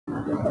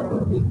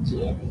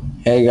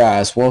Hey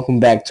guys, welcome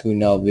back to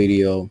another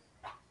video.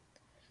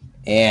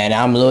 And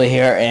I'm Louis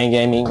here and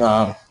gaming.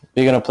 We're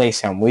gonna play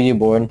some Ouija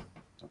Board.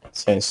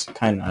 Since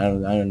kind of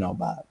I don't know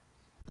about it.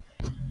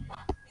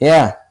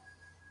 Yeah.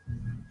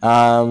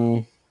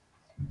 Um.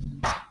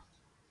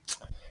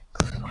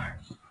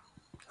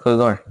 Close the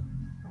door.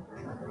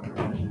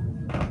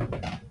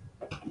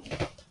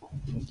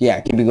 Yeah,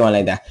 keep it going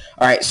like that.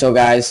 All right, so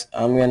guys,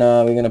 we're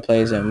gonna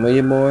play some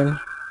Ouija Board.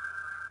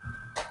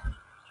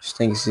 Just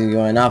think this is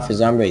going off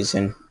as I'm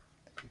racing.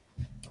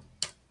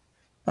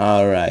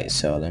 All right,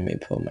 so let me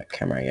pull my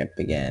camera up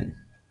again.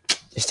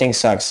 This thing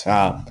sucks.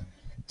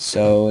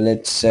 So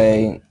let's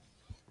say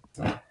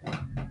I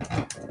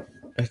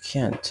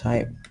can't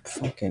type.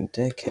 Fucking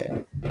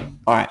dickhead.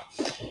 All right,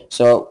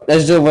 so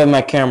let's do it with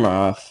my camera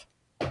off.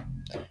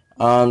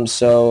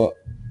 So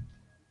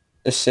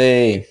let's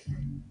see.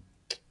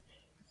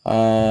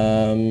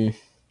 Um,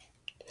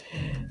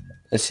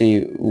 let's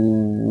see.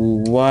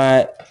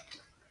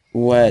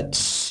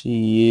 What's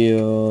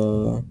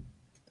your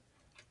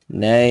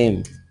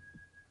name?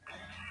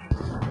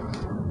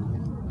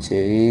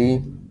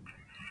 T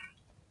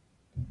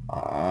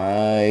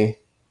I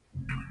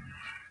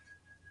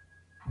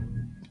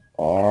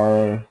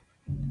R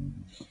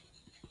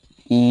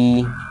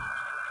E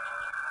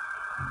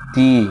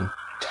D.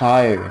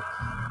 Tired. Is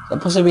that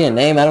supposed to be a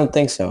name? I don't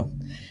think so. All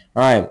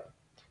right.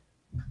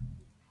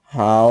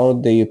 How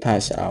did you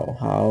pass out?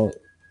 How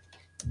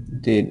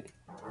did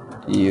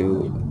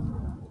you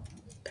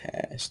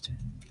pass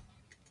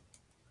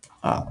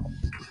out?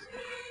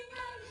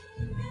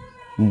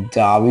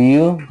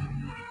 W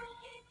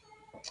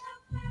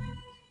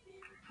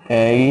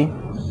A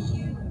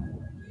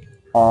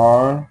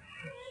R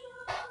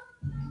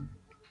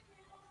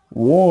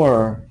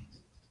War.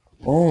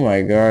 Oh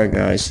my god,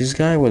 guys. This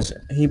guy was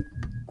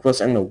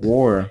in the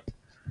war.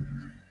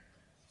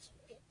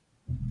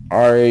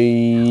 Are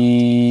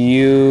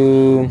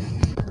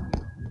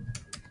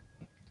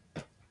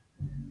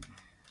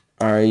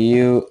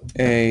you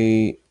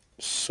a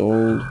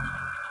soldier?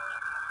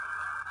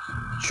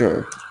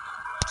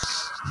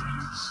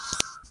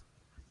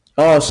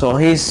 Oh, so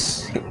he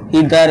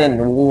died in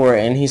the war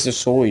and he's a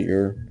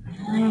soldier.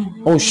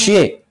 Oh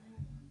shit.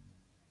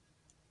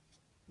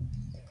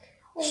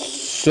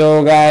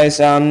 So guys,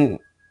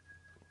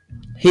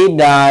 he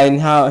died.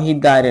 How he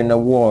died in the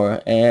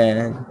war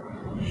and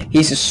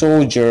he's a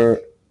soldier.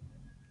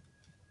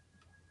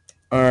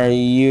 Are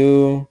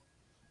you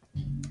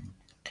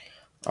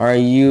are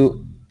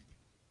you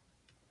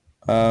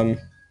um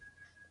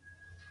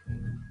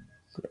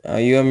are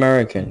you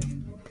American?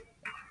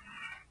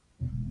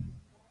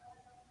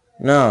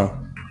 No.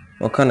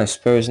 What kind of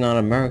spirit is not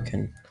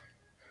American?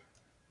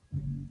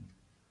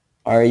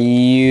 Are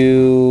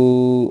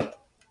you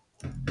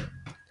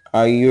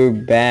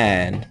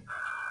bad?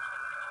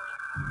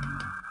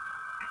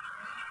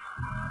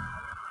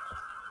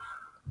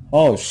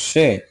 Oh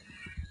shit.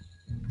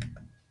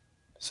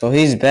 So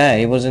he's bad.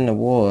 He was in the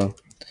war.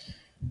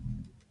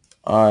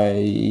 Are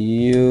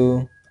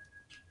you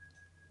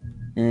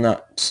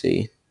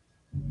Nazi?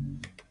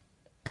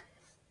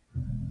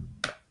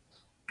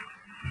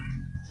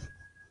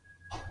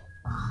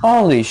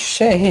 Holy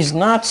shit, he's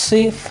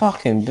Nazi?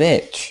 Fucking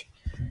bitch.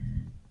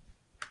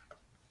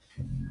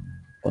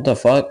 What the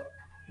fuck?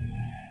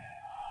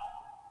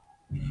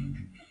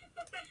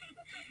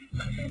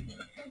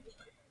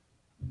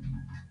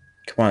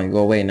 Come on, go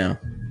away now.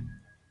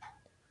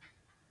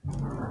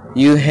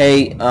 You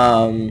hate,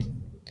 wait,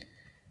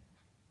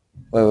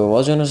 what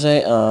was I gonna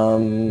say?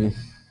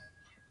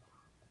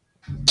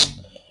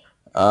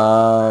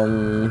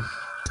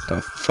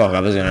 The fuck,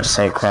 I was gonna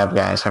say crap,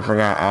 guys. I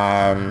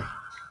forgot,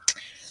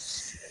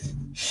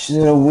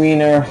 shit, a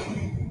wiener.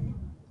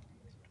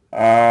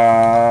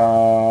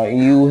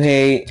 You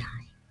hate,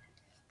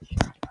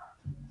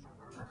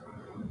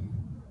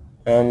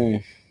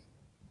 um,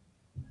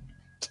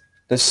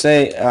 let's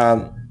say,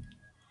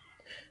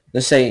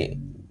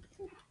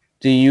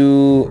 do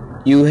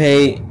you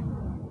hate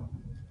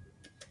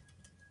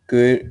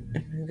good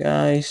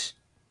guys?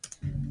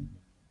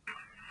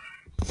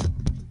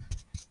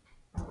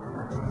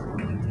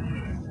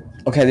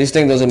 Okay, this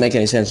thing doesn't make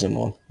any sense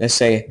anymore. Let's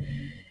say,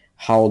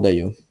 how old are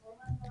you?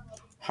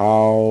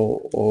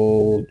 How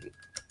old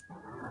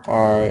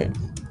are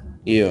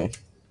you?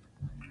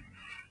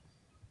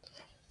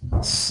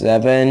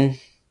 7.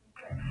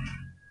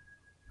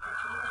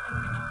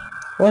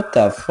 What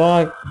the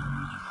fuck?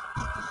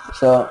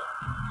 So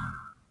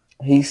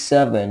he's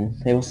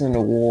 7. He was in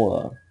the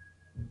war.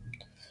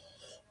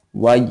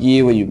 What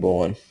year were you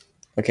born?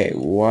 Okay,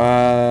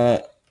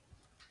 what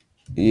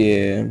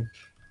year?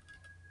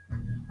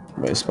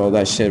 Wait, spell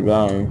that shit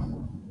wrong.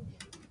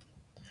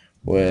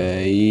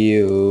 Were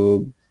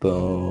you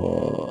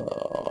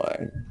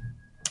born?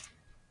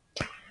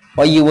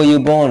 What year were you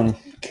born,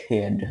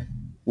 kid?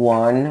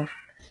 1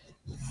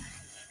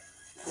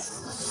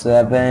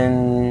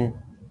 7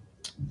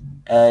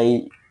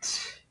 8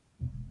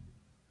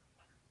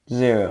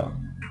 0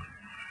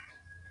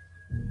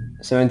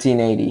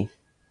 1780.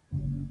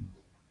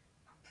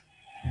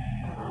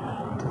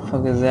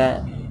 fuck is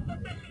that?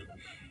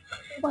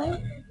 What?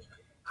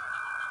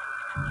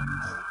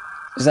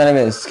 It's not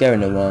even scary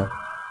no more.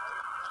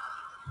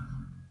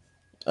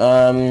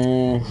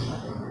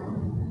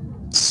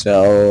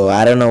 So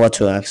I don't know what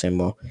to ask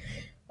anymore.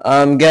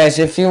 Guys,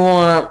 if you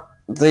want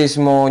this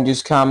more,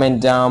 just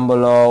comment down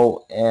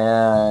below,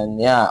 and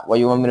yeah, what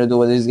you want me to do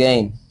with this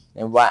game,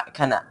 and what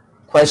kind of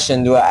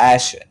question do I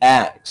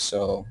ask.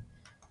 So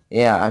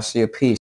yeah, I see a peace.